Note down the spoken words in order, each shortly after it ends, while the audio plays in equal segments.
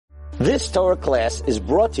This Torah class is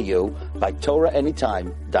brought to you by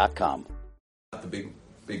TorahAnytime.com. Not the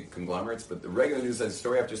big conglomerates, but the regular news has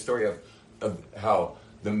story after story of how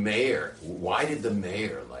the mayor, why did the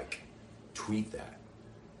mayor, tweet that?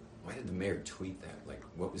 Why did the mayor tweet that?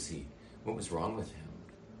 What was wrong with him?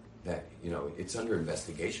 That, it's under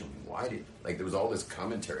investigation. There was all this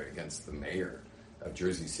commentary against the mayor of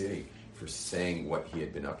Jersey City for saying what he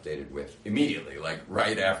had been updated with immediately,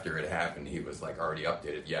 right after it happened. He was already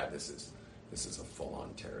updated. Yeah, this is a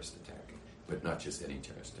full-on terrorist attack, but not just any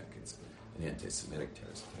terrorist attack. It's an anti-Semitic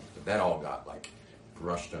terrorist attack. But that all got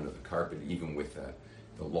brushed under the carpet, even with the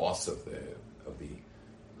loss of the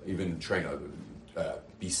even trying to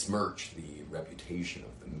besmirch the reputation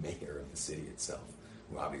of the mayor of the city itself,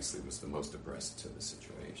 who obviously was the most abreast to the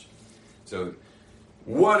situation. So,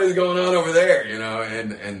 what is going on over there,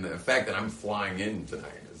 and the fact that I'm flying in tonight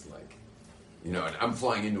is and I'm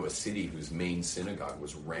flying into a city whose main synagogue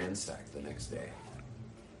was ransacked the next day.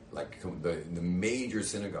 The major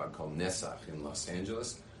synagogue called Nesach in Los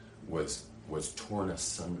Angeles was torn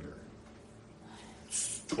asunder.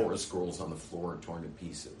 Torah scrolls on the floor torn to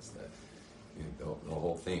pieces. The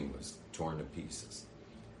whole thing was torn to pieces.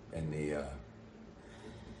 And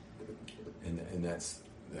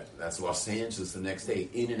that's Los Angeles the next day,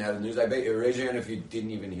 in and out of the news. I bet you, raise your hand if you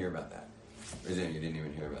didn't even hear about that. Raise your hand if you didn't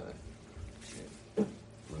even hear about that. Yeah.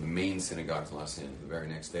 One of the main synagogues in Los Angeles the very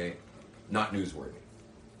next day, not newsworthy.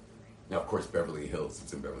 Now, of course, Beverly Hills.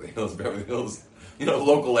 It's in Beverly Hills. Beverly Hills,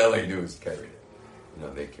 local LA news carried it.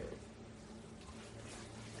 They carried it.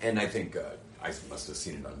 And I think I must have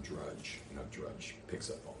seen it on Drudge. Drudge picks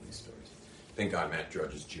up all these stories. Thank God Matt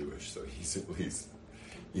Drudge is Jewish, so he's at least...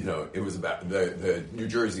 it was about, the New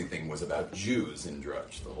Jersey thing was about Jews in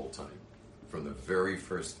Drudge the whole time. From the very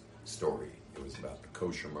first story, it was about the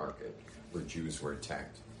kosher market where Jews were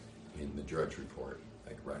attacked in the Drudge report,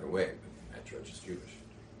 right away. But Matt Drudge is Jewish.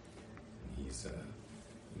 And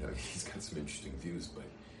he's got some interesting views, but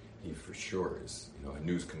he for sure is, a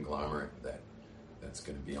news conglomerate that's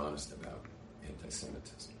going to be honest about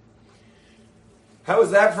anti-Semitism. How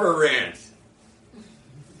is that for a rant?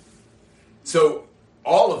 So,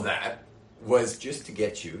 all of that was just to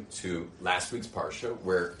get you to last week's Parsha,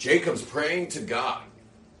 where Jacob's praying to God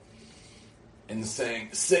and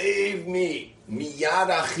saying, "Save me, miyad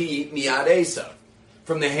achi, miyad Esav,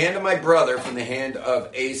 from the hand of my brother, from the hand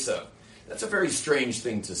of Esav." That's a very strange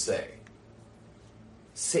thing to say.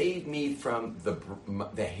 Save me from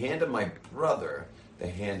the hand of my brother, the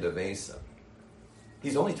hand of Esav.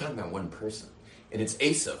 He's only talking about one person, and it's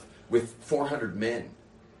Esav with 400 men.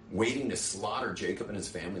 Waiting to slaughter Jacob and his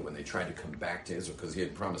family when they tried to come back to Israel because he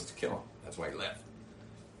had promised to kill him. That's why he left.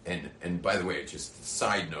 And by the way, just a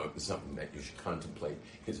side note, something that you should contemplate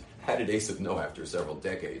is, how did Esav know after several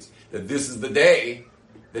decades that this is the day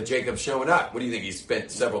that Jacob's showing up? What do you think? He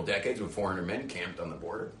spent several decades with 400 men camped on the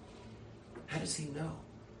border? How does he know?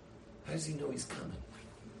 How does he know he's coming?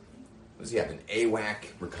 Does he have an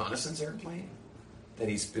AWAC reconnaissance airplane that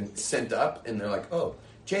he's been sent up and they're like, oh,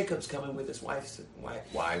 Jacob's coming with his wives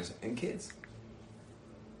and kids.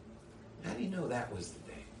 How do you know that was the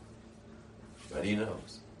day? But he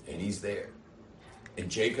knows, and he's there.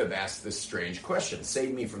 And Jacob asked this strange question: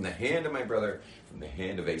 "Save me from the hand of my brother, from the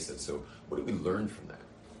hand of Esav." So, what do we learn from that?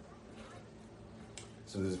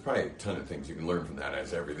 So, there's probably a ton of things you can learn from that,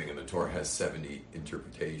 as everything in the Torah has 70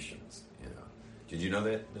 interpretations. Did you know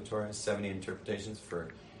that the Torah has 70 interpretations for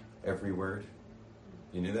every word?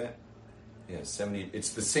 You knew that? Yeah, 70. It's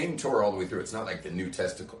the same Torah all the way through. It's not like the New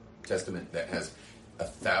Testament that has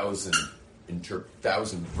 1,000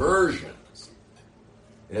 versions.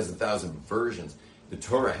 It has 1,000 versions. The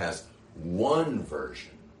Torah has one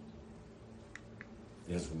version.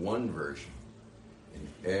 It has one version. And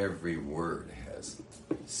every word has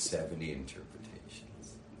 70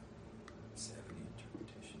 interpretations. 70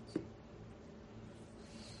 interpretations.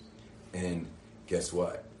 And guess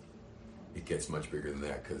what? It gets much bigger than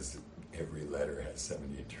that, because every letter has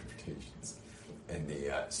 70 interpretations. And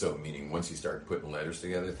so meaning once you start putting letters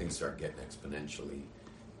together, things start getting exponentially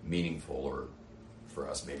meaningful, or for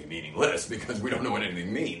us maybe meaningless, because we don't know what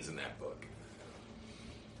anything means in that book.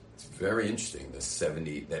 It's very interesting, the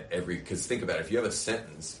 70, because think about it, if you have a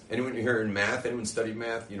sentence, anyone here in math, anyone studied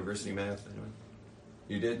math, university math, anyone?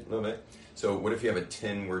 You did? A little bit? So what if you have a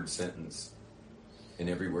 10-word sentence, and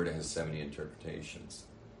every word has 70 interpretations?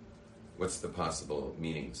 What's the possible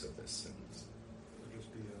meanings of this sentence? It would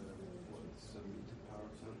just be, 70 to the power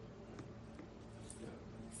of 10?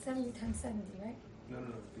 70 times 70, right? No.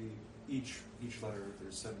 It'd be each letter,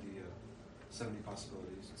 there's 70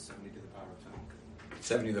 possibilities. It's 70 to the power of 10.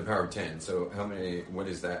 70 to the power of 10. So what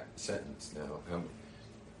is that sentence now?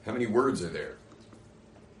 How many words are there?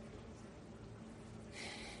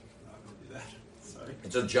 I'm not going to do that. Sorry.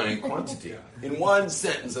 It's a giant quantity in one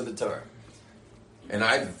sentence of the Torah. And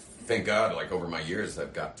thank God, like over my years,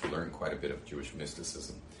 I've got to learn quite a bit of Jewish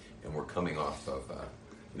mysticism. And we're coming off of,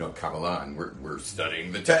 Kabbalah, and we're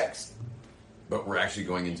studying the text. But we're actually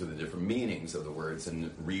going into the different meanings of the words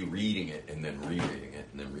and rereading it, and then rereading it,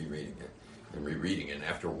 and then rereading it, and rereading it. And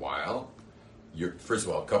after a while, first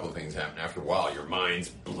of all, a couple of things happen. After a while, your mind's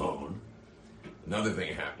blown. Another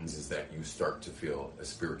thing happens is that you start to feel a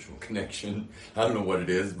spiritual connection. I don't know what it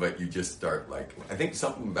is, but you just start I think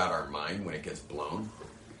something about our mind when it gets blown,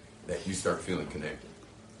 that you start feeling connected.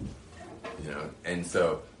 And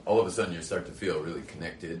so all of a sudden you start to feel really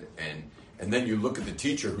connected, and then you look at the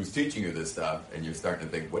teacher who's teaching you this stuff, and you're starting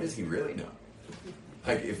to think, what does he really know?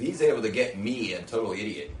 Like, if he's able to get me, a total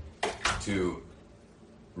idiot, to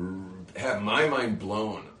have my mind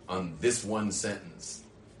blown on this one sentence,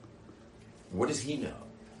 what does he know?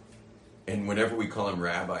 And whenever we call him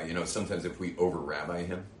rabbi, sometimes if we over-rabbi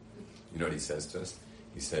him, you know what he says to us?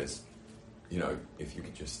 He says, if you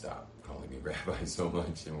could just stop calling me rabbi so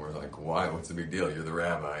much. And we're like, why? What's the big deal? You're the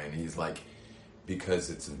rabbi. And he's like, because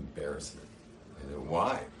it's an embarrassment. I said,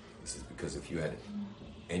 why? He says, because if you had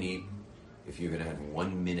had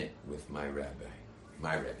 1 minute with my Rebbe,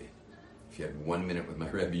 if you had 1 minute with my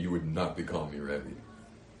Rebbe, you would not be calling me Rebbe.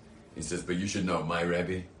 He says, but you should know my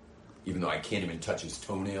Rebbe, even though I can't even touch his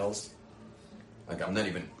toenails, like I'm not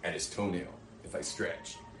even at his toenail if I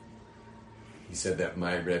stretch. He said that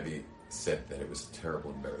my Rebbe said that it was a terrible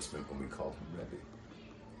embarrassment when we called him Rebbe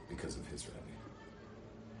because of his Rebbe.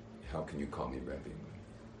 How can you call me Rebbe?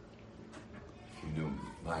 If you knew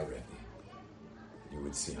my Rebbe, you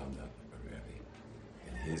would see I'm not a Rebbe.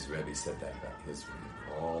 And his Rebbe said that about his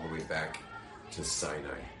Rebbe, all the way back to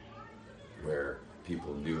Sinai, where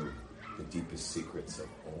people knew the deepest secrets of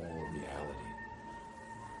all reality.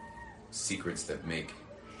 Secrets that make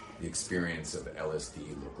the experience of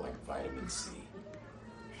LSD look like vitamin C.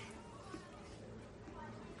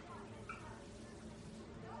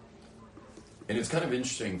 And it's kind of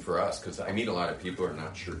interesting for us, because I meet a lot of people who are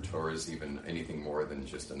not sure Torah is even anything more than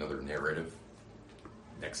just another narrative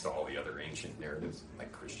next to all the other ancient narratives,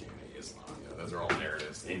 like Christianity, Islam, those are all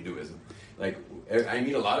narratives, Hinduism. Like, I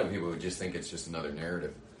meet a lot of people who just think it's just another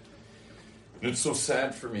narrative. And it's so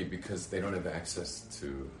sad for me because they don't have access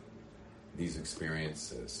to these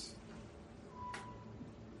experiences.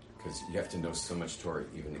 Because you have to know so much Torah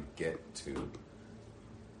even to get to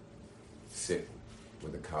sit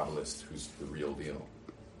with a Kabbalist who's the real deal,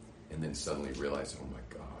 and then suddenly realize, oh my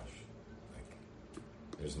gosh,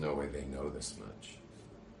 there's no way they know this much.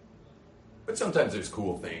 But sometimes there's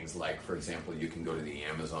cool things, like, for example, you can go to the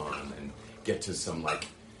Amazon and get to some, you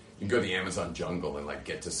can go to the Amazon jungle and,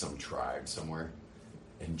 get to some tribe somewhere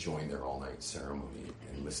and join their all-night ceremony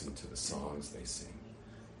and listen to the songs they sing.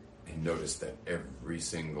 And notice that every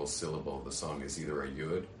single syllable of the song is either a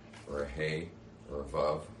yud, or a hey, or a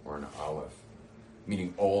vav, or an aleph.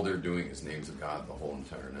 Meaning all they're doing is names of God the whole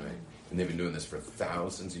entire night. And they've been doing this for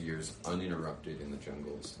thousands of years, uninterrupted in the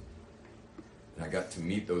jungles. And I got to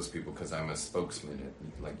meet those people because I'm a spokesman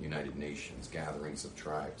at United Nations, gatherings of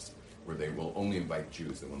tribes, where they will only invite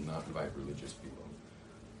Jews. They will not invite religious people.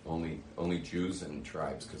 Only Jews and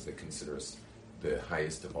tribes, because they consider us the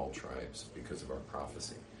highest of all tribes because of our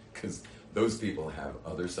prophecy. Because those people have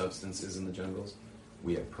other substances in the jungles.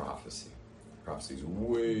 We have prophecy. Prophecy is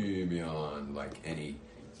way beyond any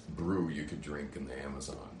brew you could drink in the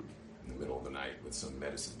Amazon in the middle of the night with some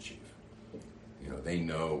medicine chief. They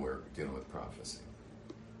know we're dealing with prophecy.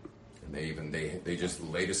 And they just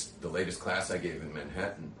the latest class I gave in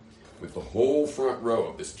Manhattan, with the whole front row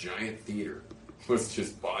of this giant theater was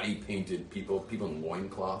just body painted people in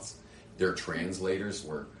loincloths. Their translators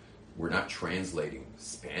were not translating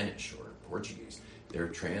Spanish or Portuguese. Their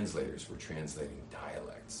translators were translating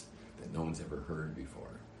dialects that no one's ever heard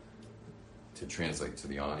before to translate to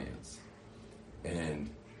the audience. And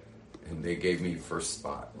they gave me first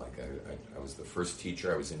spot. I was the first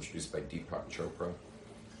teacher. I was introduced by Deepak Chopra.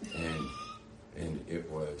 And it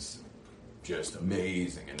was just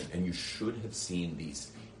amazing. And you should have seen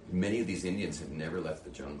these. Many of these Indians had never left the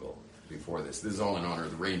jungle before this. This is all in honor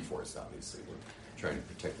of the rainforest, obviously. We're trying to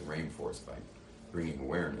protect the rainforest by bringing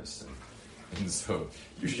awareness. And so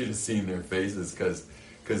you should have seen their faces, because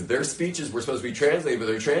their speeches were supposed to be translated, but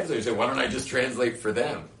their translators said, why don't I just translate for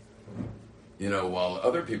them? While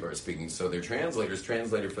other people are speaking. So their translators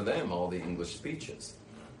translated for them all the English speeches.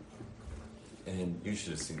 And you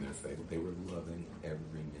should have seen their face. They were loving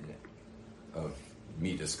every minute of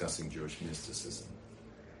me discussing Jewish mysticism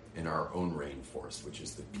in our own rainforest, which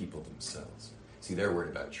is the people themselves. See, they're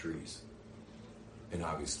worried about trees. And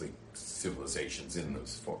obviously civilizations in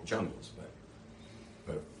those jungles,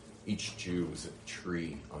 but each Jew is a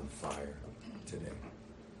tree on fire today.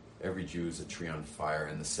 Every Jew is a tree on fire,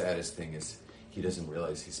 and the saddest thing is he doesn't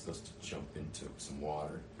realize he's supposed to jump into some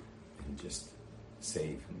water and just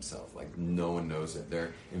save himself. Like, no one knows it.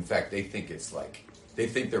 In fact, they think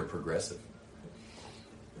they're progressive.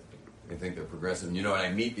 They think they're progressive. And you know what?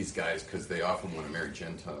 I meet these guys because they often want to marry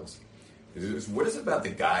Gentiles. What is it about the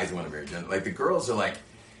guys who want to marry Gentiles? Like, the girls are like,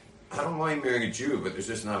 I don't mind marrying a Jew, but there's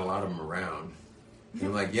just not a lot of them around. And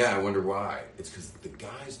I'm like, yeah, I wonder why. It's because the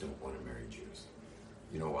guys don't want to marry Jews.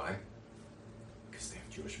 You know why? Because they have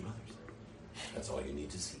Jewish mothers. That's all you need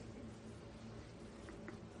to see.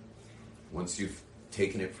 Once you've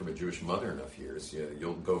taken it from a Jewish mother enough years,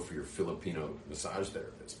 you'll go for your Filipino massage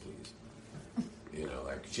therapist, please. You know,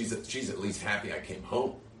 like, she's at least happy I came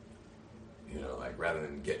home. You know, like, rather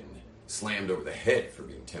than getting slammed over the head for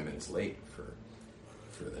being 10 minutes late for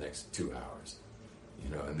the next 2 hours.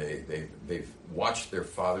 You know, and they've watched their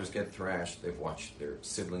fathers get thrashed. They've watched their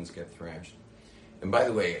siblings get thrashed. And by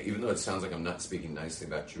the way, even though it sounds like I'm not speaking nicely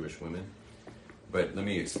about Jewish women, but let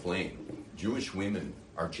me explain. Jewish women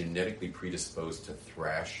are genetically predisposed to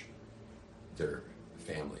thrash their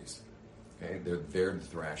families. Okay? They're there to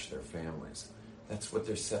thrash their families. That's what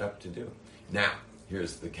they're set up to do. Now,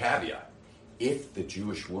 here's the caveat. If the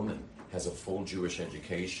Jewish woman has a full Jewish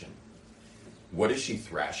education, what does she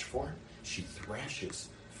thrash for? She thrashes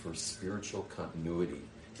for spiritual continuity,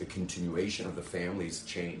 the continuation of the family's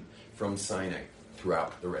chain from Sinai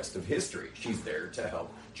throughout the rest of history. She's there to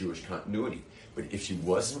help Jewish continuity. But if she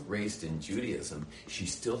wasn't raised in Judaism, she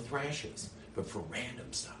still thrashes, but for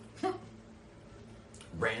random stuff.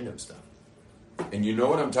 Random stuff. And you know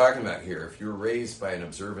what I'm talking about here. If you're raised by an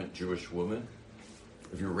observant Jewish woman,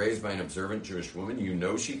 you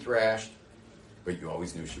know she thrashed, but you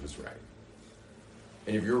always knew she was right.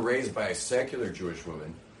 And if you're raised by a secular Jewish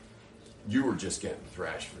woman, you were just getting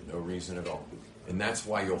thrashed for no reason at all. And that's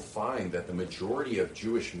why you'll find that the majority of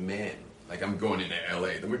Jewish men, like, I'm going into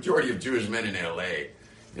LA, the majority of Jewish men in LA,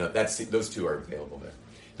 you know, those two are available there.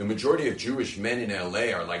 The majority of Jewish men in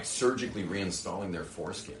LA are like surgically reinstalling their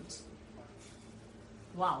foreskins.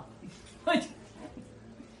 Wow.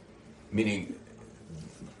 Meaning,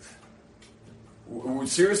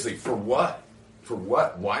 seriously, for what? For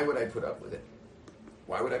what? Why would I put up with it?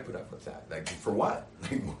 Why would I put up with that? Like, for what?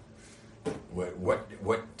 Like,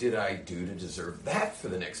 what did I do to deserve that for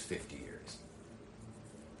the next 50 years?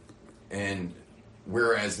 And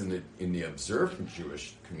whereas in the observant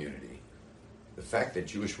Jewish community, the fact that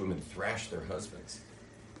Jewish women thrash their husbands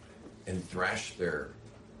and thrash their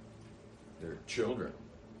children,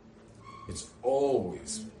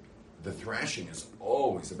 the thrashing is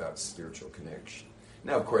always about spiritual connection.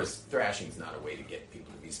 Now, of course, thrashing is not a way to get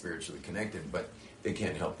people to be spiritually connected, but they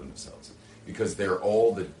can't help themselves because they're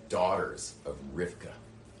all the daughters of Rebecca.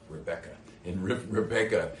 And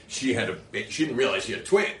Rebecca, she didn't realize she had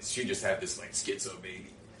twins. She just had this like schizo baby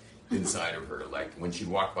inside of her. Like, when she'd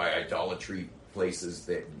walk by idolatry places,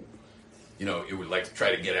 that, you know, it would like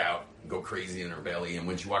try to get out and go crazy in her belly. And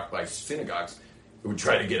when she walked by synagogues, it would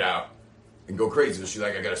try to get out and go crazy. So she's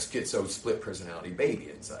like, I got a schizo split personality baby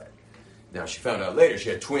inside. Now, she found out later she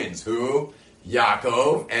had twins. Who?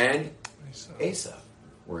 Yaakov and Esau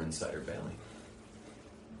were inside her belly.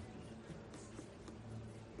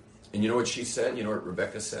 And you know what she said? You know what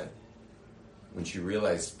Rebecca said? When she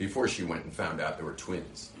realized, before she went and found out there were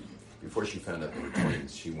twins,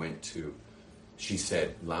 she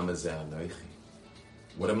said, Lama zeh anochi?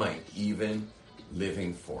 What am I even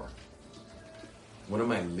living for? What am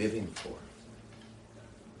I living for?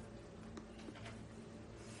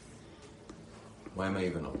 Why am I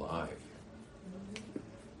even alive?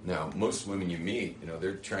 Now, most women you meet, you know,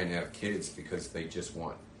 they're trying to have kids because they just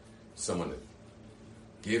want someone to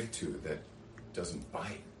give to that doesn't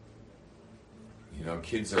bite. You know,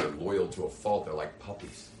 kids are loyal to a fault. They're like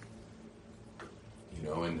puppies. You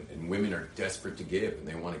know, and women are desperate to give, and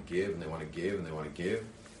they want to give, and they want to give, and they want to give.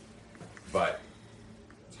 But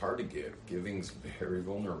it's hard to give. Giving's very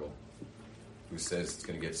vulnerable. Who says it's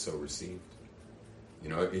going to get so received? You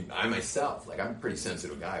know, I myself, like, I'm a pretty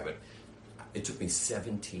sensitive guy, but it took me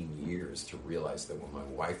 17 years to realize that when my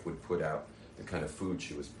wife would put out the kind of food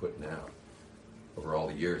she was putting out over all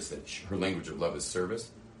the years, that her language of love is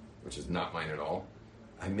service, which is not mine at all.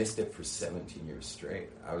 I missed it for 17 years straight.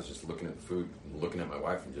 I was just looking at the food and looking at my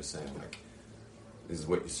wife and just saying, like, this is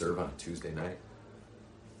what you serve on a Tuesday night?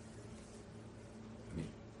 I mean,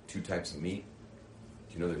 2 types of meat.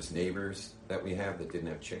 Do you know there's neighbors that we have that didn't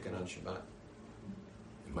have chicken on Shabbat?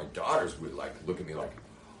 And my daughters would, like, look at me like,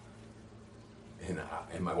 And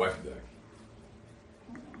my wife would be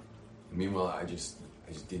like, meanwhile, I just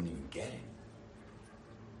didn't even get it.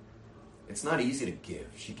 It's not easy to give.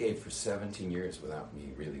 She gave for 17 years without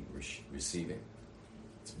me really receiving.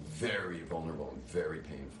 It's very vulnerable and very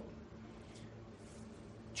painful.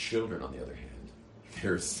 Children, on the other hand,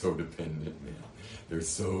 they're so dependent, man. They're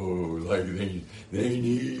so, like, they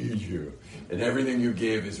need you. And everything you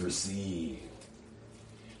give is received.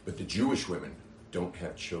 But the Jewish women don't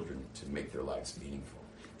have children to make their lives meaningful.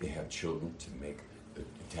 They have children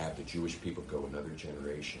to have the Jewish people go another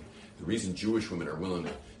generation. The reason Jewish women are willing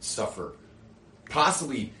to suffer,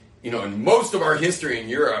 possibly, in most of our history in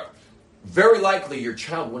Europe, very likely your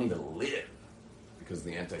child won't even live because of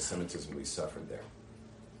the anti-Semitism we suffered there.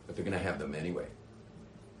 But they're going to have them anyway.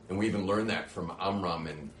 And we even learned that from Amram,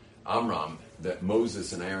 that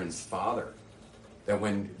Moses and Aaron's father, that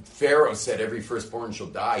when Pharaoh said every firstborn shall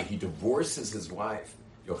die, he divorces his wife,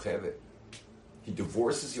 Yocheved. He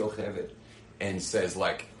divorces Yocheved and says,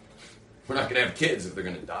 like, we're not going to have kids if they're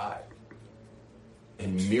going to die.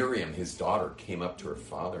 And Miriam, his daughter, came up to her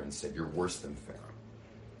father and said, you're worse than Pharaoh.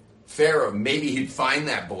 Pharaoh, maybe he'd find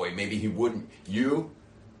that boy, maybe he wouldn't. You,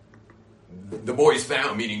 the boy's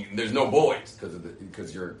found, meaning there's no boys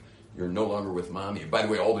because you're no longer with mommy. By the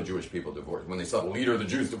way, all the Jewish people divorced. When they saw the leader of the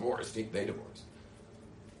Jews divorced, they divorced.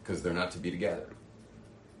 Because they're not to be together.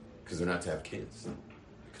 Because they're not to have kids.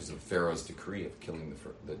 Because of Pharaoh's decree of killing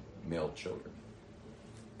the male children.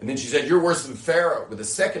 And then she said, you're worse than Pharaoh, with a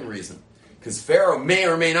second reason. Because Pharaoh may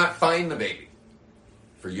or may not find the baby.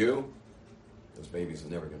 For you, those babies are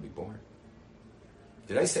never going to be born.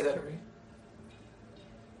 Did I say that already?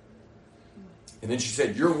 And then she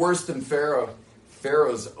said, you're worse than Pharaoh.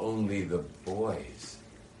 Pharaoh's only the boys.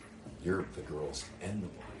 You're the girls and the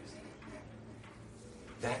boys.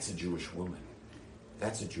 That's a Jewish woman.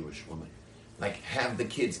 That's a Jewish woman. Like, have the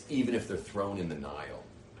kids even if they're thrown in the Nile.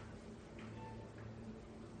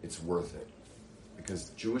 It's worth it. Because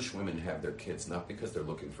Jewish women have their kids not because they're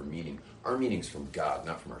looking for meaning. Our meaning's from God,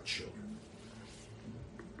 not from our children.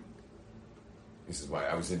 This is why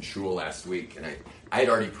I was in shul last week, and I had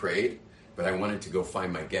already prayed, but I wanted to go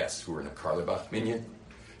find my guests who were in a Karlebach minyan.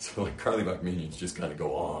 So, like, Karlebach minyans just kind of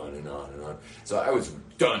go on and on and on. So I was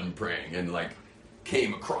done praying and, like,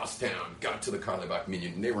 came across town, got to the Karlebach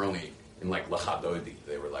minyan, and they were only in, like, Lachadodi.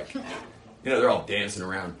 They were, like, they're all dancing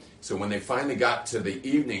around. So when they finally got to the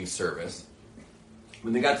evening service,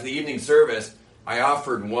 I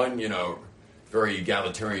offered one, very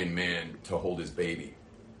egalitarian man to hold his baby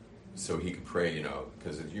so he could pray,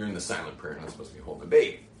 because if you're in the silent prayer, you're not supposed to be holding the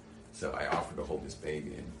baby. So I offered to hold his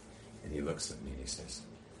baby, and he looks at me and he says,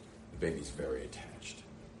 the baby's very attached.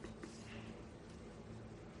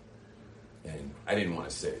 And I didn't want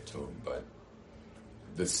to say it to him, but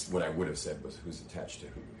what I would have said was, who's attached to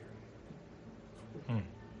who here?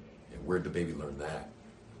 And where'd the baby learn that?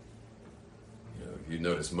 If you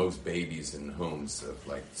notice, most babies in homes of,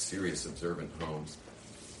 like, serious observant homes,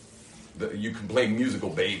 you can play musical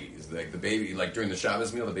babies. Like, the baby, like, during the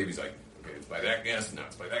Shabbos meal, the baby's like, okay, it's by that guest, and now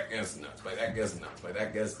it's by that guest, and now it's by that guest, and now it's by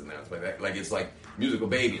that guest, and now it's by that. Like, it's like musical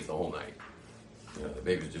babies the whole night. The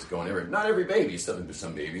baby's just going everywhere. Not every baby. Some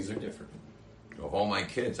babies are different. Of all my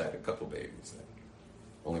kids, I had a couple babies that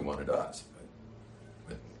only wanted us.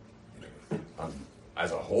 But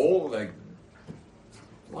as a whole, like,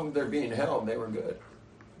 as long as they're being held, they were good.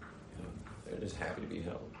 They're just happy to be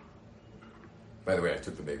held. By the way, I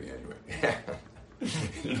took the baby anyway.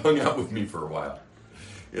 It hung out with me for a while.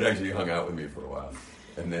 It actually hung out with me for a while.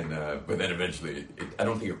 And then, but then eventually, I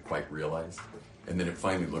don't think it quite realized. And then it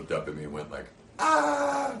finally looked up at me and went like,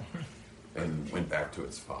 ah! And went back to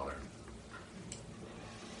its father.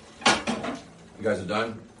 You guys are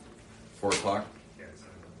done? 4 o'clock? Yeah,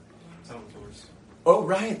 tunnel tours. Oh,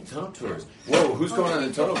 right, tunnel tours. Whoa, who's going on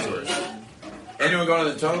the tunnel tours? Anyone going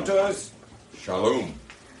on the tunnel tours? Shalom.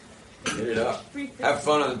 Get it up. Have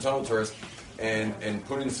fun on the tunnel tours. And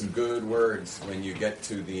put in some good words when you get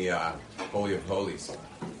to the Holy of Holies.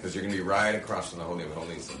 Because you're going to be right across from the Holy of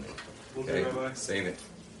Holies. Okay? Save it.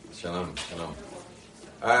 Shalom. Shalom.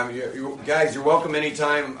 You guys, you're welcome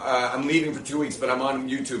anytime. I'm leaving for 2 weeks, but I'm on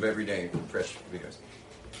YouTube every day. Fresh videos.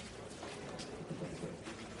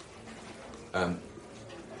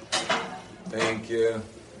 Thank you.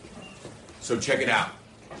 So check it out.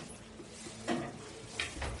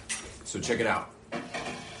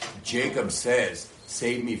 Jacob says,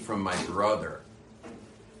 save me from my brother.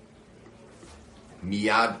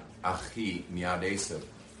 Miyad Achi, Miyad Esav.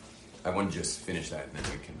 I want to just finish that and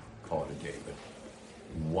then we can call it a day. But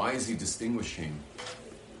why is he distinguishing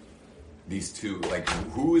these two? Like,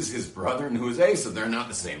 who is his brother and who is Esav? They're not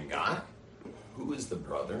the same guy. Who is the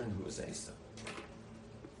brother and who is Esav?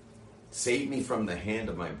 Save me from the hand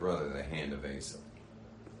of my brother, the hand of Esau.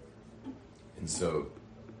 And so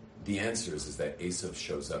the answer is that Esau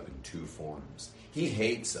shows up in two forms. He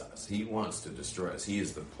hates us. He wants to destroy us. He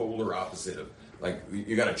is the polar opposite of, like,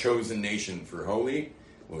 you got a chosen nation for holy.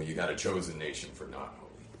 Well, you got a chosen nation for not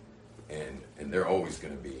holy. And they're always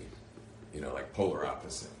going to be, like polar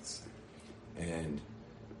opposites. And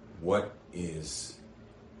what is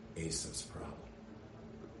Esau's problem?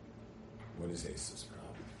 What is Esau's problem?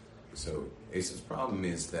 So Esau's problem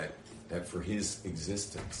is that for his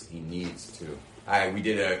existence, he needs to. We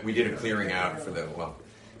did a clearing out for the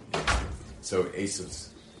So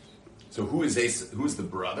Esau's. So who is Esau? Who is the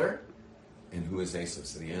brother, and who is Esau?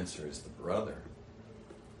 So the answer is the brother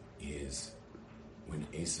is when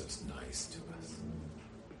Esau's nice to us.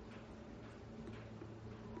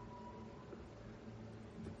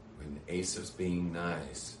 When Esau's being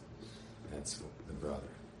nice, that's the brother.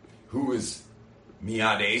 Who is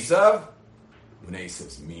Miyad Esau? When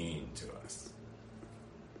Esau's mean to us.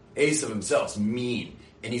 Esau himself's mean,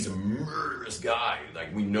 and he's a murderous guy.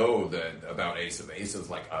 Like, we know about Esau. Esau's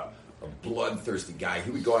like a bloodthirsty guy.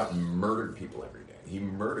 He would go out and murder people every day. He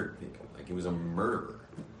murdered people. Like, he was a murderer.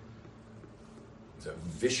 He's a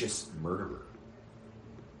vicious murderer,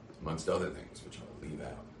 amongst other things, which I'll leave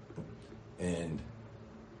out. And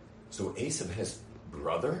so Esau has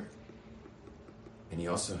brother, and he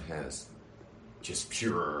also has just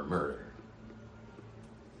pure murder.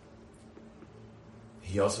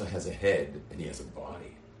 He also has a head, and he has a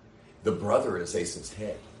body. The brother is Esau's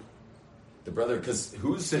head. The brother, because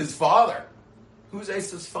who's his father? Who's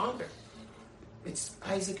Esau's father? It's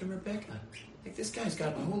Isaac and Rebekah. Like, this guy's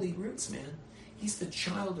got holy roots, man. He's the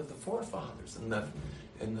child of the forefathers and the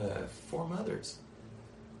foremothers.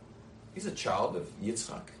 He's a child of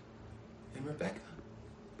Yitzchak and Rebekah.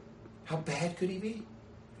 How bad could he be?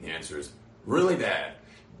 The answer is really bad.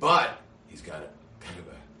 But he's got a kind of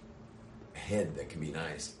a head that can be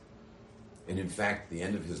nice. And in fact, the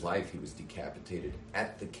end of his life, he was decapitated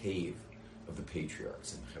at the cave of the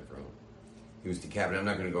patriarchs in Hebron. He was decapitated. I'm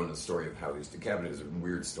not going to go into the story of how he was decapitated. It's a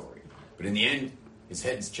weird story. But in the end, his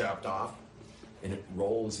head's chopped off, and it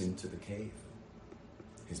rolls into the cave.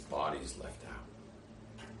 His body's left out.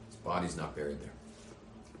 His body's not buried there.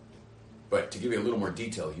 But to give you a little more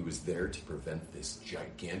detail, he was there to prevent this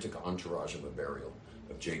gigantic entourage of a burial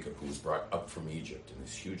of Jacob, who was brought up from Egypt in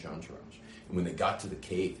this huge entourage. And when they got to the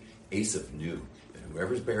cave, Esau knew that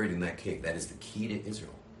whoever's buried in that cave, that is the key to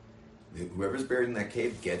Israel. Whoever's buried in that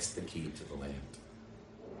cave gets the key to the land.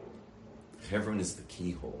 Hebron is the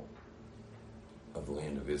keyhole of the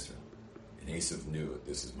land of Israel. And Esau knew that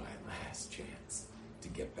this is my last chance to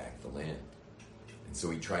get back the land. And so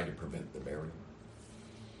he tried to prevent the burial.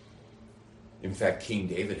 In fact, King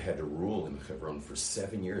David had to rule in Hebron for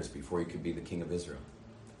 7 years before he could be the king of Israel.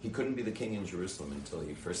 He couldn't be the king in Jerusalem until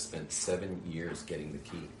he first spent 7 years getting the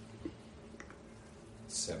key.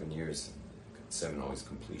 7 years. 7 always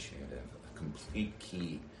completion. He had to have a complete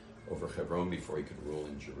key over Hebron before he could rule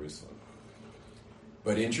in Jerusalem.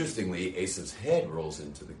 But interestingly, Esau's head rolls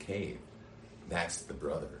into the cave. That's the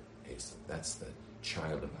brother, Esau. That's the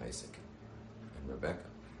child of Isaac and Rebekah.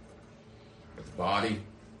 But the body,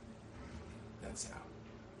 that's out.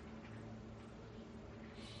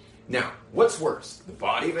 Now, what's worse? The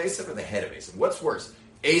body of Esau or the head of Esau? What's worse?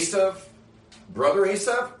 Esau, brother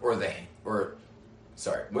Esau, what's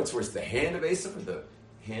worse? The hand of Esau or the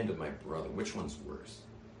hand of my brother? Which one's worse?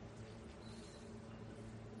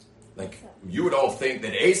 Like, you would all think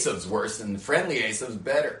that Esau's worse and friendly Esau's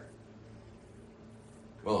better.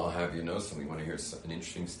 Well, I'll have you know something. You want to hear an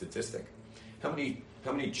interesting statistic? How many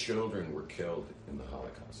children were killed in the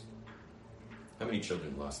Holocaust? How many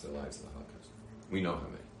children lost their lives in the Holocaust? We know how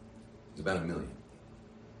many. It's about 1 million.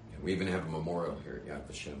 And we even have a memorial here at Yad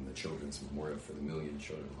Vashem, the Children's Memorial for the 1 million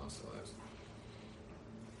children who lost their lives.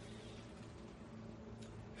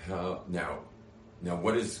 Now,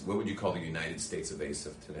 what would you call the United States of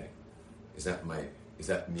Esau today? Is that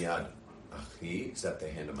Miyad Achi? Is that the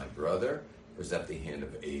hand of my brother? Or is that the hand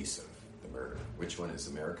of Esau, the murderer? Which one is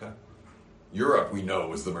America? Europe, we know,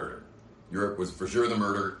 was the murder. Europe was for sure the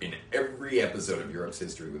murder. In every episode of Europe's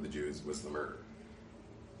history with the Jews was the murder.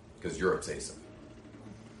 Because Europe's Esau.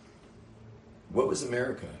 What was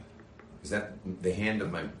America? Is that the hand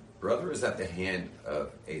of my brother, or is that the hand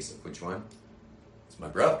of Esau? Which one? It's my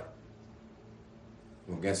brother.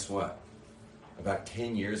 Well, guess what? About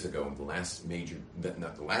 10 years ago, not the last major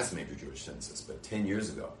Jewish census, but 10 years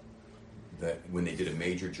ago, when they did a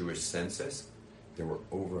major Jewish census, there were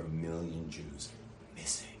over 1 million Jews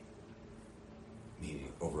missing.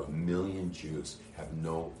 Meaning over 1 million Jews have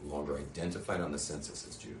no longer identified on the census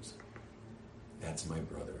as Jews. That's my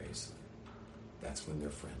brother Esau. that's when they're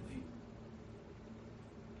friendly.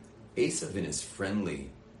 Esav in his friendly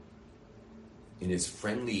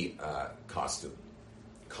costume.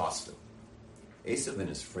 Esav in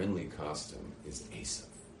his friendly costume is Esav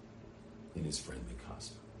in his friendly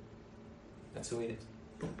costume. That's who he is.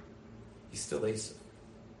 He's still Esav.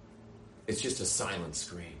 It's just a silent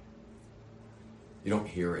scream. You don't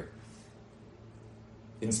hear it.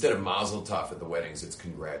 Instead of Mazel Tov at the weddings, it's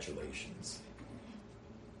congratulations.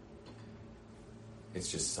 It's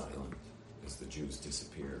just silent as the Jews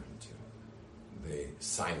disappear into the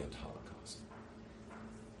silent Holocaust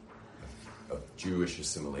of Jewish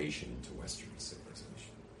assimilation into Western civilization.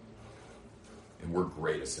 And we're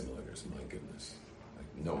great assimilators, my goodness.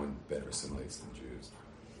 Like, no one better assimilates than Jews.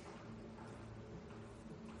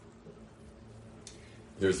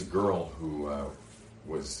 There's a girl who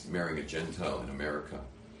was marrying a Gentile in America,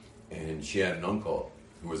 and she had an uncle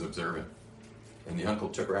who was observant, and the uncle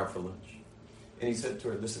took her out for lunch. And he said to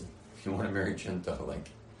her, listen, if you want to marry a Gentile, like,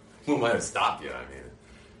 who might have stopped you? I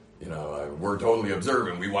mean, we're totally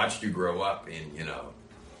observant. We watched you grow up in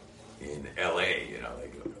L.A.,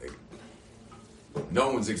 like,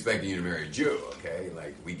 no one's expecting you to marry a Jew, okay?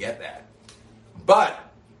 Like, we get that.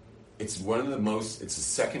 But it's the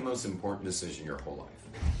second most important decision your whole life.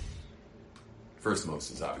 First most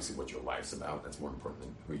is obviously what your life's about. That's more important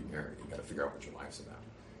than who you marry. You got to figure out what your life's about.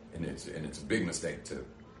 And it's a big mistake to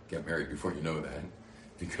get married before you know that,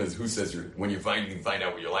 because who says when you find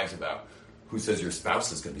out what your life's about, who says your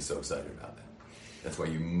spouse is going to be so excited about that? That's why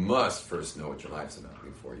you must first know what your life's about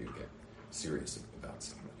before you get serious about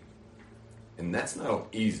somebody. And that's not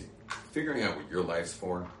easy. Figuring out what your life's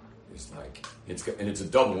for is like it's a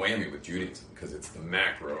double whammy with Judaism, because it's the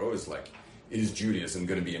macro is like, is Judaism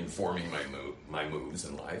going to be informing my moves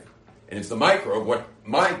in life? And it's the micro of what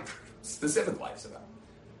my specific life's about.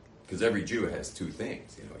 Because every Jew has two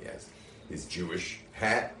things. He has his Jewish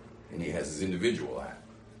hat and he has his individual hat.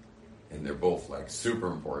 And they're both like super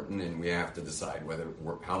important, and we have to decide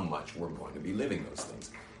how much we're going to be living those things.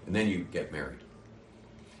 And then you get married.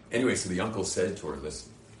 Anyway, so the uncle said to her,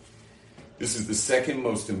 listen, this is the second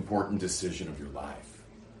most important decision of your life.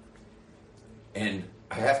 And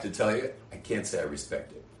I have to tell you, I can't say I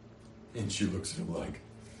respect it. And she looks at him like,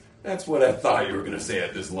 that's what I thought you were going to say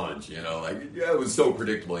at this lunch, yeah, it was so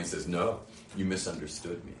predictable. He says, no, you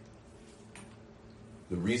misunderstood me.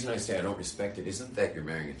 The reason I say I don't respect it isn't that you're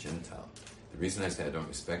marrying a Gentile. The reason I say I don't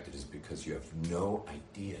respect it is because you have no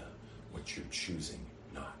idea what you're choosing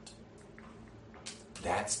not.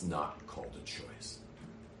 That's not called a choice.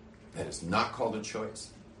 That is not called a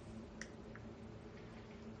choice.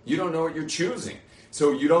 You don't know what you're choosing,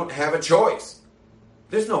 so you don't have a choice.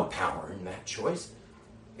 There's no power in that choice.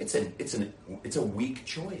 It's a weak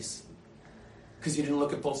choice, because you didn't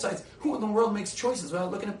look at both sides. Who in the world makes choices without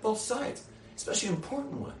looking at both sides, especially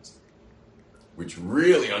important ones? Which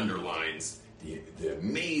really underlines the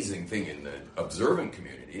amazing thing in the observant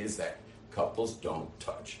community is that couples don't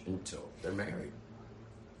touch until they're married.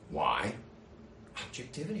 Why?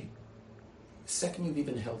 Objectivity. The second you've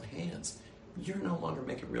even held hands, you're no longer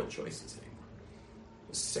making real choices anymore.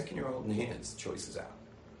 The second you're holding hands, the choice is out.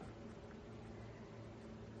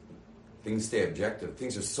 Things stay objective.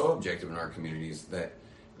 Things are so objective in our communities that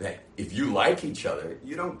if you like each other,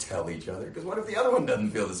 you don't tell each other, because what if the other one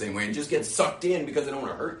doesn't feel the same way and just gets sucked in because they don't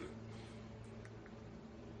want to hurt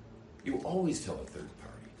you? You always tell a third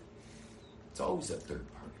party. It's always a third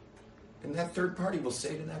party. And that third party will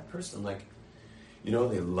say to that person, like, they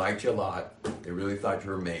liked you a lot. They really thought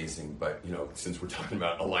you were amazing. But, since we're talking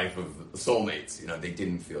about a life of soulmates, they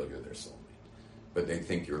didn't feel you're their soulmate. But they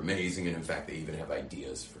think you're amazing. And in fact, they even have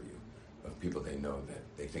ideas for you of people they know that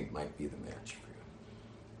they think might be the match for you.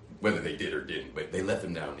 Whether they did or didn't. But they let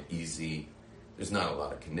them down easy. There's not a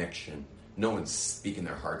lot of connection. No one's speaking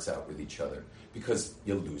their hearts out with each other. Because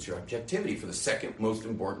you'll lose your objectivity for the second most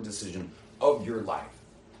important decision of your life.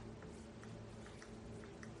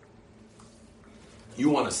 You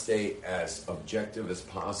want to stay as objective as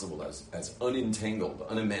possible, as unentangled,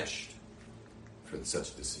 unenmeshed for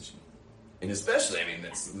such a decision. And especially,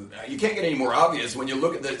 you can't get any more obvious when you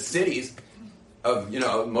look at the cities of,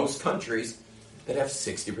 most countries that have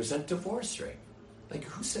 60% divorce rate. Like,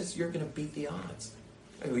 who says you're going to beat the odds?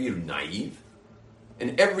 Are you naive?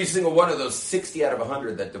 And every single one of those 60 out of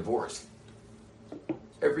 100 that divorced,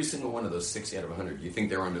 every single one of those 60 out of 100, you think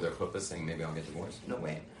they were under their chuppah saying, maybe I'll get divorced? No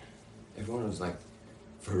way. Everyone was like,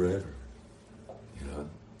 forever.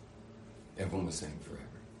 Everyone was saying forever.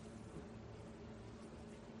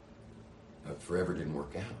 But forever didn't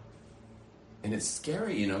work out. And it's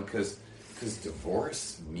scary, because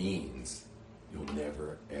divorce means you'll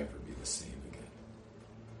never, ever be the same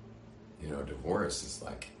again. divorce is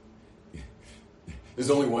like, there's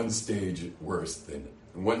only one stage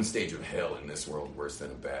of hell in this world worse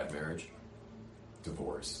than a bad marriage.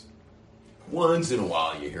 Divorce. Once in a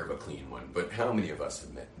while you hear of a clean one, but how many of us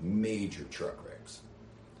have met major truck wrecks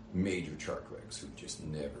who just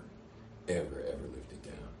never, ever lived it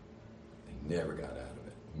down? They never got out of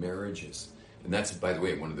it. Marriages, and that's, by the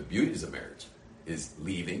way, one of the beauties of marriage, is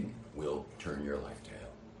leaving will turn your life to hell.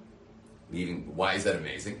 Leaving, why is that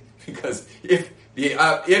amazing? Because if the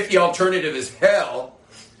alternative is hell,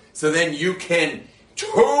 so then you can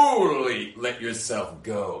totally let yourself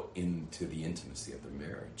go into the intimacy of the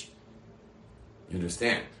marriage. You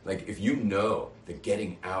understand? Like, if you know that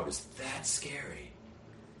getting out is that scary,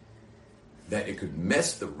 that it could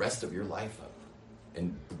mess the rest of your life up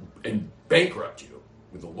and bankrupt you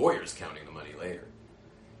with the lawyers counting the money later.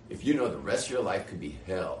 If you know the rest of your life could be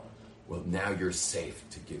hell, well, now you're safe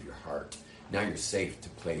to give your heart. Now you're safe to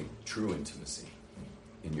play true intimacy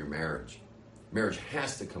in your marriage. Marriage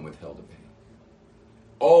has to come with hell to pay.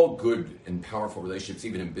 All good and powerful relationships,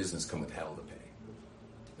 even in business, come with hell to pay.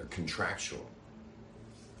 They're contractual.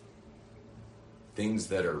 Things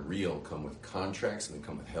that are real come with contracts, and they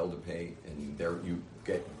come with hell to pay, and there you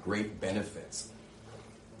get great benefits.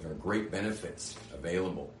 There are great benefits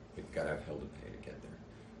available, but you've got to have hell to pay to get there.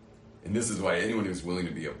 And this is why anyone who's willing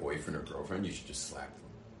to be a boyfriend or girlfriend, you should just slap them.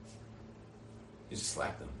 You just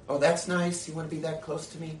slap them. Oh, that's nice. You want to be that close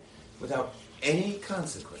to me? Without any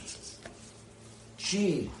consequences.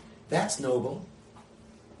 Gee, that's noble.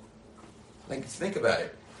 Like, think about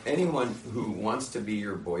it. Anyone who wants to be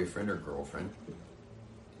your boyfriend or girlfriend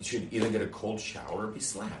should either get a cold shower or be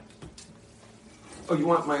slapped. Oh, you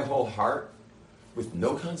want my whole heart? With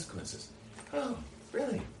no consequences. Oh,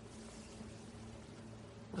 really?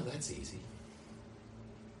 Well, that's easy.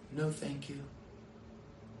 No, thank you.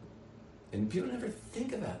 And people never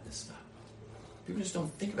think about this stuff. People just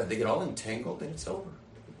don't think about it. They get all entangled and it's over.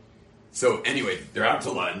 So anyway, they're out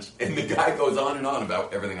to lunch, and the guy goes on and on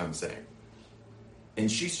about everything I'm saying.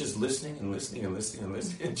 And she's just listening and listening and listening and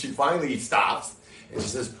listening. And she finally stops, and she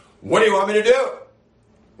says, "What do you want me to do?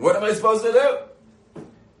 What am I supposed to do?"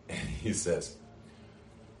 And he says,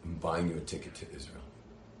 "I'm buying you a ticket to Israel.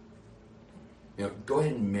 Go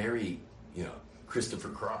ahead and marry, Christopher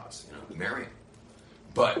Cross. Marry him.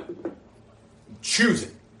 But choose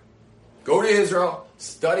it. Go to Israel,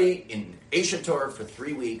 study in Aish Torah for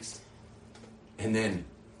 3 weeks, and then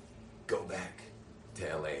go back to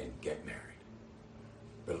LA and get married.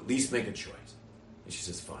 But at least make a choice." And she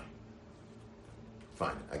says, "Fine.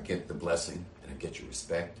 Fine. I get the blessing, and I get your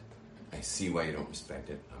respect. I see why you don't respect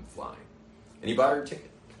it. I'm flying." And he bought her a ticket.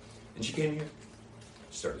 And she came here.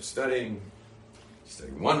 She started studying. She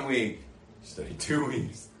studied 1 week. She studied 2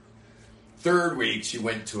 weeks. 3rd week, she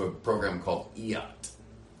went to a program called EOT,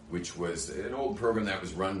 which was an old program that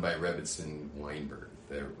was run by Rebbetzin Weinberg,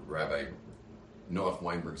 the Rabbi Noach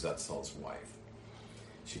Weinberg Zatzal's wife.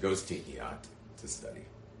 She goes to EOT to study.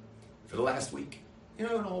 For the last week, an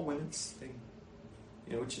all women's thing,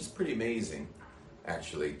 which is pretty amazing,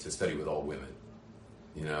 actually, to study with all women.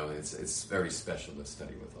 It's very special to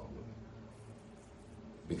study with all women.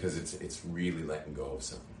 Because it's really letting go of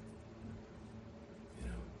something.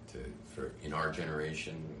 In our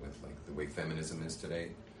generation, with like the way feminism is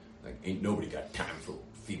today, like ain't nobody got time for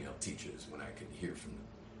female teachers when I could hear from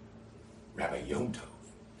Rabbi Yom Tov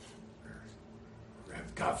or Rabbi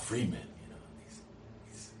God Friedman,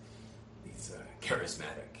 these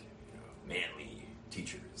charismatic, manly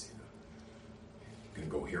teachers. You gonna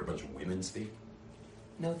go hear a bunch of women speak?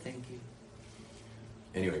 No, thank you.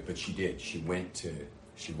 Anyway, but she did. She went to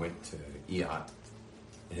EOT.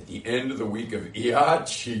 And at the end of the week of EOT,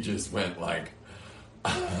 she just went like,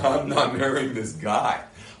 "I'm not marrying this guy.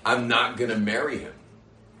 I'm not going to marry him."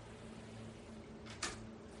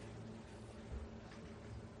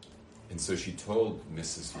 And so she told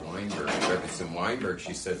Mrs. Weinberg, Rebbetzin Weinberg,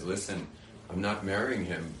 she says, "Listen, I'm not marrying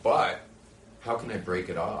him, but how can I break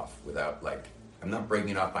it off without, I'm not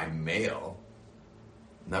breaking it off by mail.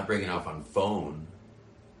 I'm not breaking it off on phone.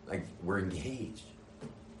 We're engaged."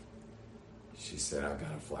 She said, "I've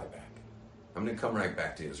got to fly back. I'm going to come right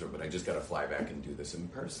back to Israel, but I just got to fly back and do this in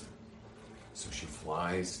person." So she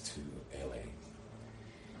flies to LA.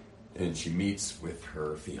 And she meets with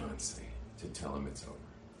her fiancé to tell him it's over.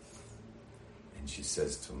 And she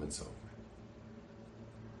says to him, "It's over."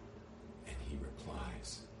 And he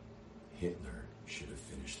replies, "Hitler should have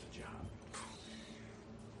finished the job."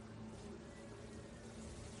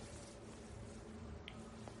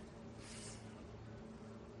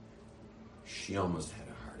 She almost had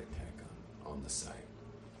a heart attack on the site.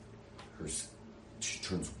 She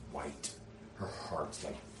turns white. Her heart's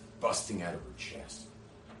busting out of her chest.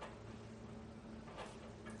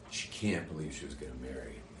 She can't believe she was going to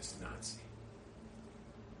marry this Nazi.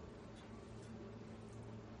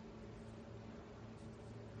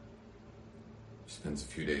 She spends a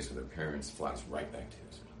few days with her parents, flies right back to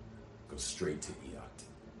Israel, goes straight to Eilat.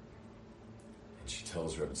 And she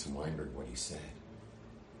tells Rebbetzin Weinberg what he said.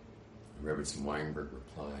 And Rebbetzin Weinberg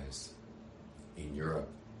replies, in Europe,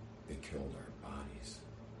 they killed our bodies.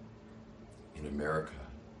 In America,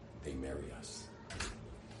 they marry us.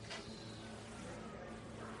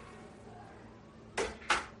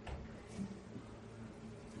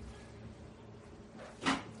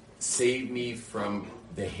 Save me from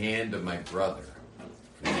the hand of my brother,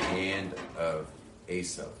 from the hand of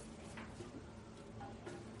Esau.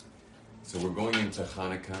 So we're going into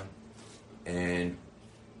Hanukkah, and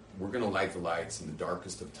we're going to light the lights in the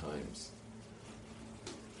darkest of times.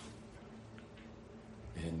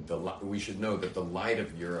 And we should know that the light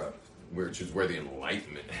of Europe, which is where the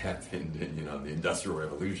Enlightenment happened, and the Industrial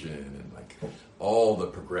Revolution, and like all the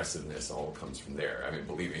progressiveness, all comes from there. I mean,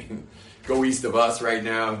 believe me, go east of us right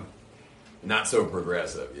now, not so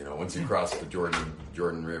progressive. Once you cross the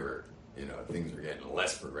Jordan River, things are getting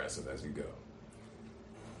less progressive as you go.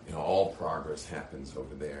 All progress happens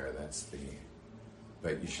over there.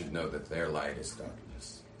 But you should know that their light is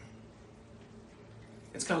darkness.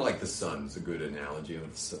 It's kind of like the sun. It's a good analogy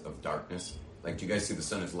of darkness. Like, do you guys see the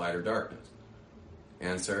sun as light or darkness?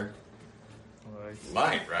 Answer?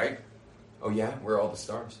 Light, right? Oh yeah? Where are all the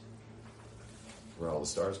stars? Where all the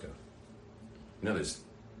stars go? There's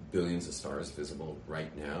billions of stars visible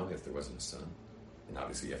right now if there wasn't a sun. And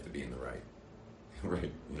obviously you have to be in the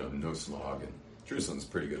right, no smog. And Jerusalem's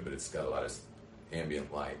pretty good, but it's got a lot of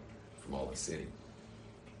ambient light from all the city.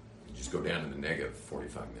 You just go down in the Negev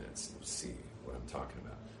 45 minutes and you'll see what I'm talking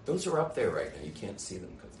about. Those are up there right now. You can't see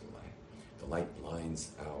them because of the light. The light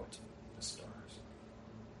blinds out the stars.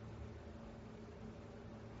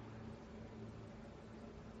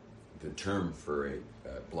 The term for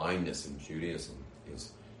blindness in Judaism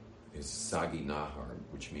is sagi nahar,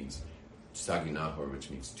 which means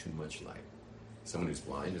too much light. Someone who's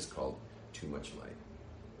blind is called too much light,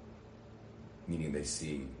 meaning they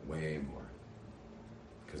see way more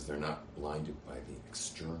because they're not blinded by the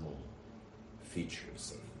external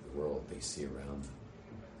features of the world they see around them.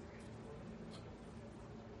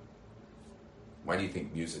 Why do you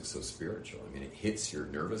think music's so spiritual? I mean, it hits your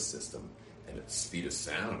nervous system at the speed of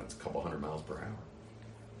sound. It's a couple hundred miles per hour.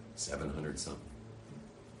 700 something.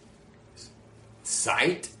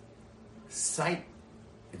 Sight.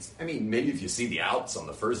 Maybe if you see the Alps on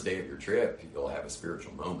the first day of your trip, you'll have a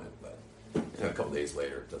spiritual moment, but a couple days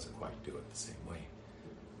later, it doesn't quite do it the same way.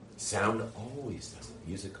 Sound always does it.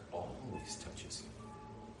 Music always touches you.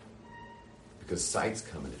 Because sight's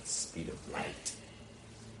coming at the speed of light.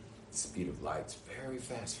 The speed of light's very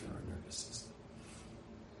fast for our nervous system.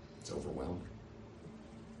 It's overwhelming.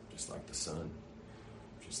 Just like the sun.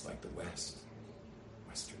 Just like the West.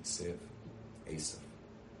 Western Civ. Asaph.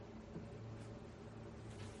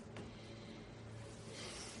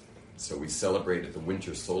 So we celebrated the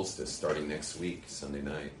winter solstice starting next week, Sunday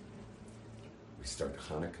night. We start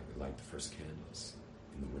Hanukkah. We light the first candles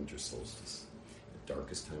in the winter solstice. The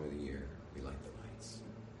darkest time of the year, we light the lights.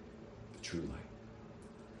 The true light.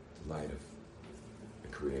 The light of the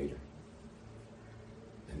Creator.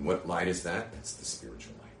 And what light is that? That's the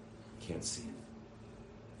spiritual light. You can't see it.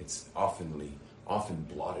 It's often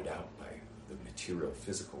blotted out by the material,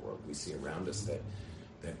 physical world we see around us that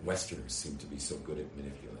Westerners seem to be so good at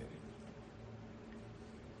manipulating.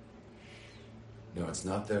 No, it's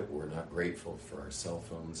not that we're not grateful for our cell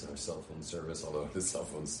phones and our cell phone service, although the cell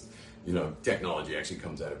phones, technology actually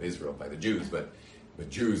comes out of Israel by the Jews, but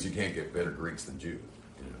Jews, you can't get better Greeks than Jews.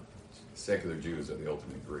 Secular Jews are the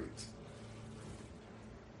ultimate Greeks.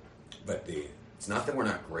 But it's not that we're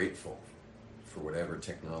not grateful for whatever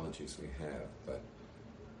technologies we have, but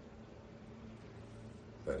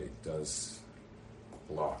it does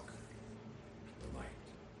block the light,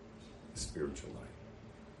 the spiritual light.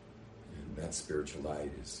 And that spiritual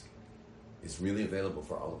light is really available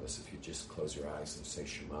for all of us if you just close your eyes and say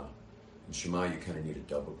Shema. In Shema, you kind of need a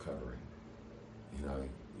double covering.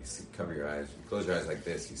 Cover your eyes. You close your eyes like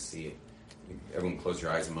this, you see it. Everyone close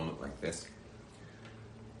your eyes a moment like this.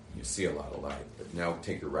 You see a lot of light. But now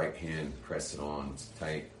take your right hand, press it on, it's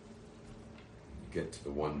tight. You get to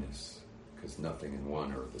the oneness, because nothing and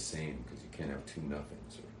one are the same, because you can't have two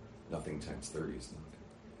nothings, or nothing times 30 is nothing.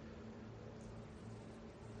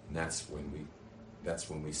 And that's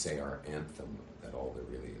when we say our anthem that all there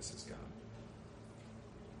really is God.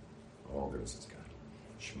 All there is God.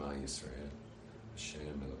 Shema Yisrael, Hashem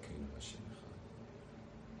Elokeinu Hashem Echad.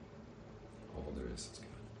 is God.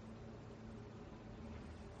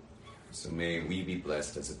 So may we be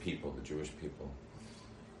blessed as a people, the Jewish people,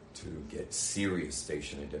 to get serious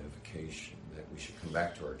station identification, that we should come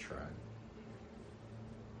back to our tribe.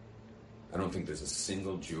 I don't think there's a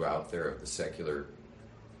single Jew out there of the secular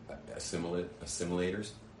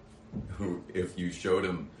assimilators who, if you showed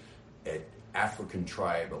him an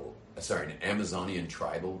an Amazonian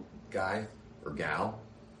tribal guy or gal,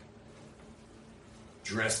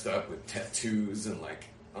 dressed up with tattoos and like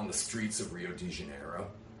on the streets of Rio de Janeiro,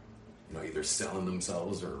 either selling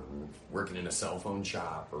themselves or working in a cell phone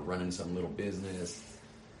shop or running some little business.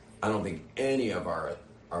 I don't think any of our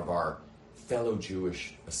fellow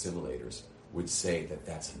Jewish assimilators would say that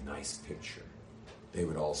that's a nice picture. They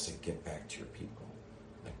would all say, get back to your people.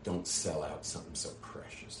 Like, don't sell out something so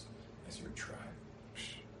precious as your tribe.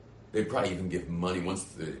 They'd probably even give money once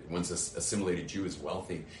an assimilated Jew is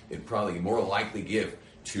wealthy. They'd probably more likely give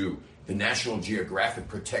to the National Geographic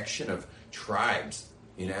protection of tribes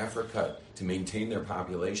in Africa to maintain their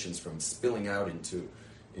populations from spilling out into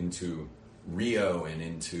Rio and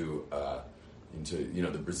into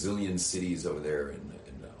the Brazilian cities over there and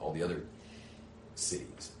all the other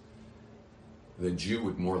cities. The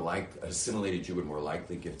assimilated Jew would more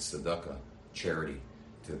likely give tzedakah, charity,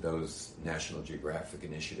 to those National Geographic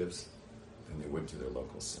initiatives than they would to their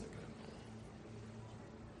local synagogue.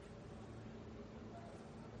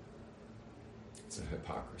 It's a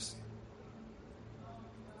hypocrisy.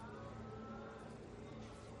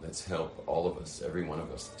 Let's help all of us, every one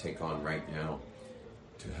of us, take on right now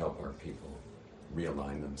to help our people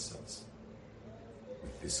realign themselves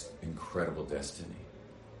with this incredible destiny.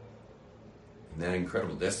 And that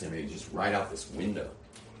incredible destiny, just right out this window.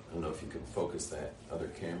 I don't know if you can focus that other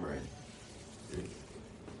camera in.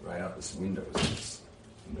 Right out this window is this,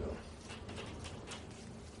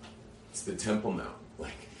 it's the Temple Mount.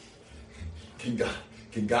 Like, can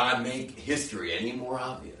God make history any more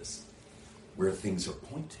obvious where things are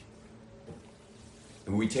pointing?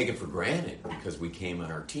 And we take it for granted because we came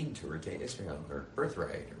on our teen tour to Israel, or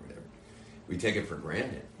birthright, or whatever. We take it for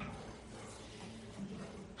granted.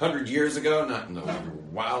 100 years ago, not in the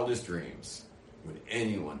wildest dreams would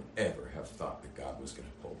anyone ever have thought that God was going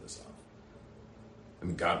to pull this off. I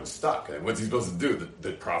mean, God was stuck. What's he supposed to do?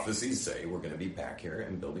 The prophecies say we're going to be back here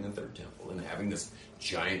and building a third temple and having this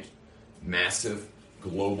giant, massive,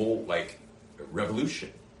 global,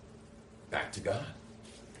 revolution. Back to God.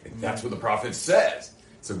 That's what the prophet says.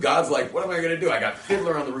 So God's like, what am I going to do? I got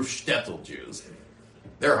Fiddler on the Roof shtetl Jews.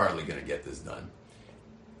 They're hardly going to get this done.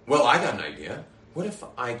 Well, I got an idea. What if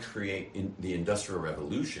I create the Industrial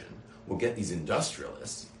Revolution? We'll get these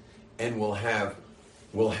industrialists, and we'll have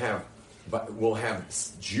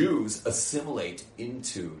Jews assimilate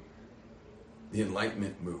into the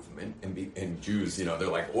Enlightenment movement, and Jews, they're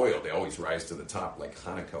like oil. They always rise to the top, like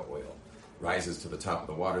Hanukkah oil rises to the top of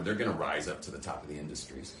the water. They're going to rise up to the top of the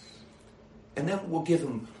industries, and then we'll give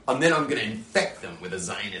them. And then I'm going to infect them with a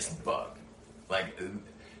Zionist bug. Like,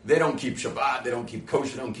 they don't keep Shabbat, they don't keep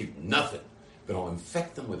kosher, they don't keep nothing. But I'll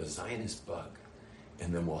infect them with a Zionist bug,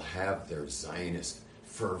 and then we'll have their Zionist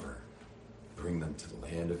fervor bring them to the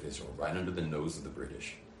land of Israel, right under the nose of the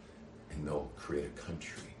British, and they'll create a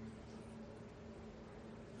country.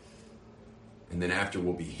 And then after,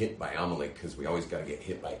 we'll be hit by Amalek, because we always got to get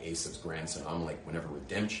hit by Esau's grandson Amalek whenever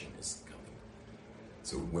redemption is coming.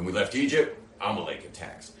 So when we left Egypt, Amalek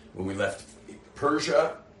attacks. When we left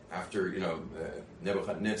Persia, after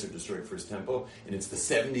Nebuchadnezzar destroyed the first temple, and it's the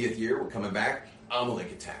 70th year, we're coming back,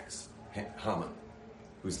 Amalek attacks Haman,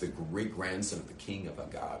 who's the great-grandson of the king of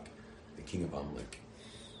Agag, the king of Amalek.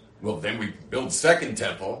 Well, then we build second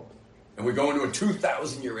temple, and we go into a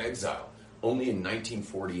 2,000-year exile, only in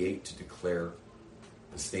 1948 to declare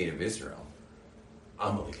the state of Israel.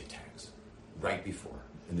 Amalek attacks, right before.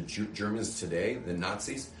 And the Germans today, the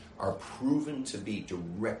Nazis, are proven to be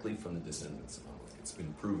directly from the descendants of Amalek. It's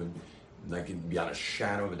been proven, like, beyond a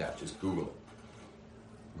shadow of a doubt. Just Google it.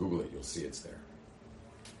 Google it, you'll see it's there.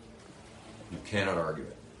 You cannot argue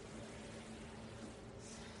it.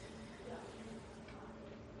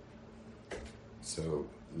 So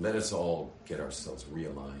let us all get ourselves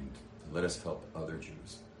realigned. Let us help other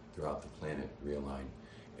Jews throughout the planet realign.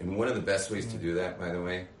 And one of the best ways to do that, by the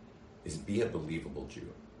way, is be a believable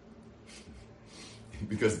Jew.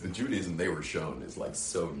 Because the Judaism they were shown is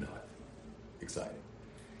so not exciting.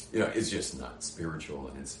 It's just not spiritual,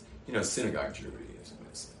 and it's, synagogue Judaism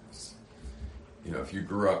is, if you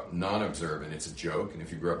grew up non-observant, it's a joke, and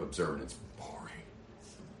if you grew up observant, it's boring.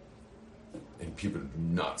 And people do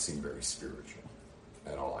not seem very spiritual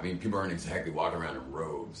at all. I mean, people aren't exactly walking around in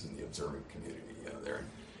robes in the observant community. They're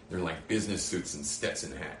in like business suits and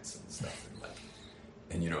Stetson hats and stuff. And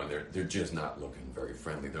And they're just not looking very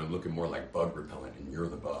friendly. They're looking more like bug repellent, and you're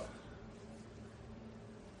the bug.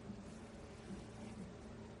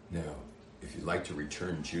 Now, if you'd like to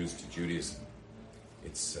return Jews to Judaism,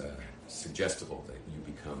 it's suggestible that you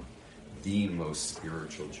become the most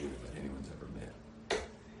spiritual Jew that anyone's ever met.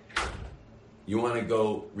 You want to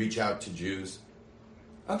go reach out to Jews?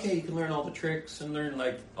 Okay, you can learn all the tricks and learn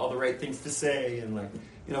all the right things to say, and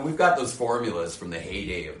we've got those formulas from the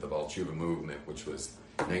heyday of the Baal Tshuva movement, which was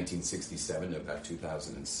 1967 to about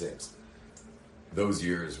 2006. Those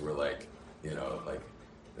years were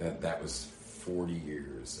that was 40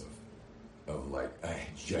 years of a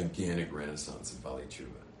gigantic renaissance of Baal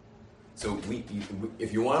Tshuva. So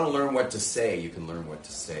if you want to learn what to say, you can learn what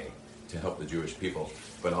to say to help the Jewish people.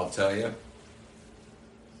 But I'll tell you,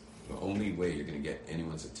 the only way you're going to get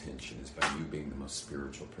anyone's attention is by you being the most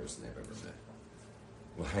spiritual person they've ever met.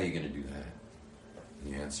 Well, how are you going to do that?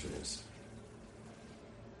 And the answer is,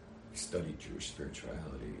 you study Jewish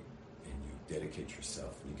spirituality and you dedicate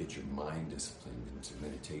yourself and you get your mind disciplined into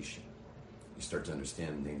meditation. You start to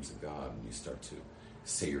understand the names of God, and you start to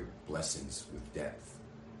say your blessings with depth.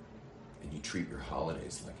 And you treat your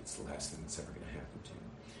holidays like it's the last thing that's ever going to happen to you.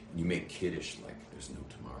 And you make Kiddush like there's no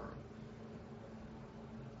tomorrow.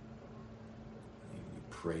 You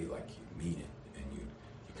pray like you mean it, and you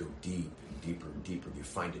go deep and deeper and deeper. You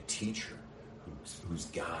find a teacher who's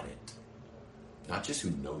got it. Not just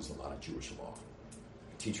who knows a lot of Jewish law.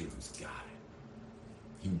 A teacher who's got it.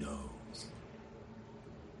 He knows.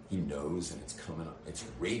 He knows, and it's coming up. It's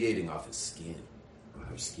radiating off his skin, or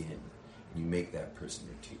her skin. And you make that person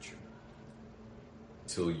your teacher.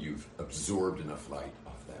 Until you've absorbed enough light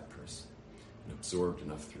off that person. And absorbed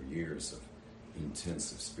enough through years of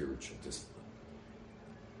intensive spiritual discipline.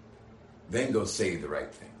 Then go say the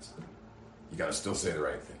right things. You got to still say the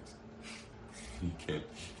right things. You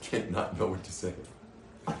can't not know what to say.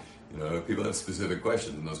 People have specific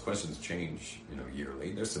questions, and those questions change,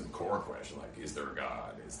 yearly. There's some core question like, is there a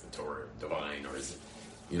God? Is the Torah divine? Or is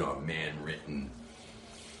it, a man-written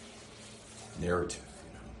narrative?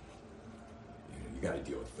 You got to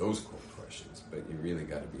deal with those core questions, but you really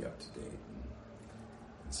got to be up to date.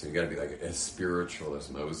 And so you got to be as spiritual as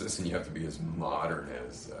Moses, and you have to be as modern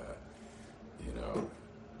as,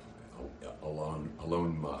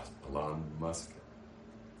 Elon Musk.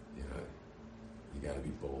 You got to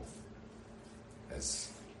be both.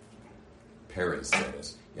 As Perez said,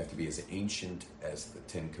 you have to be as ancient as the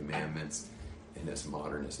Ten Commandments and as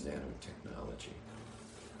modern as nanotechnology.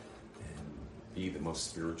 And be the most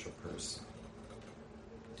spiritual person,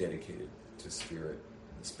 dedicated to spirit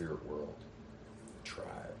and the spirit world.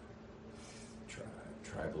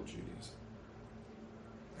 Tribal Judaism.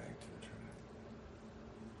 Back to the tribe.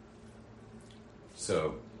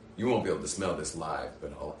 So, you won't be able to smell this live,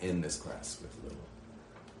 but I'll end this class with a little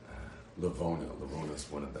Lavona. Lavona is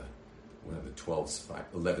one of the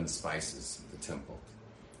 11 spices of the temple.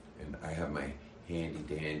 And I have my handy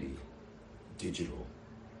dandy digital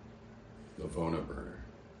Lavona burner.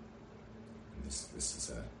 And this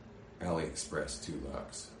is a AliExpress 2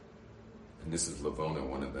 Lux. And this is Lavona,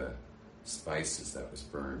 one of the spices that was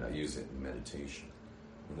burned. I use it in meditation.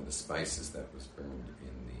 One of the spices that was burned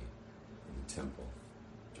in the temple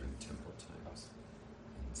during the temple times.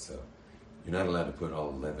 And so you're not allowed to put all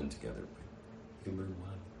 11 together, but you can burn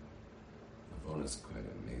one. Lavona's quite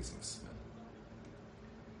an amazing smell.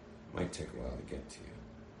 Might take a while to get to you.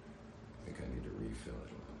 I think I need to refill it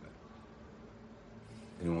a little bit.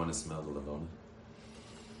 Anyone want to smell the Lavona?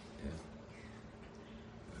 Yeah.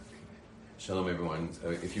 Okay. Shalom, everyone.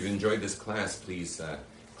 If you've enjoyed this class, please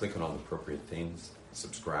click on all the appropriate things.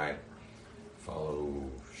 Subscribe, follow,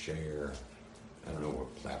 share. I don't know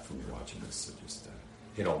what platform you're watching this, so just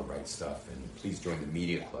hit all the right stuff. And please join the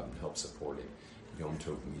Media Club and help support it.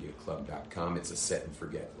 YomTovMediaClub.com. It's a set and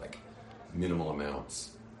forget, minimal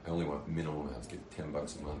amounts. I only want minimal amounts, get $10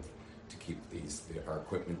 a month to keep our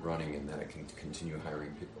equipment running, and that I can continue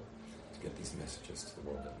hiring people to get these messages to the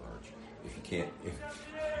world at large. If you can't,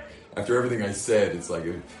 after everything I said, it's like,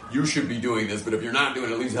 you should be doing this, but if you're not doing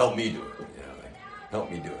it, at least help me do it. Help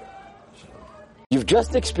me do it. You've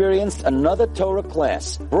just experienced another Torah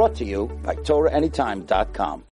class brought to you by TorahAnytime.com.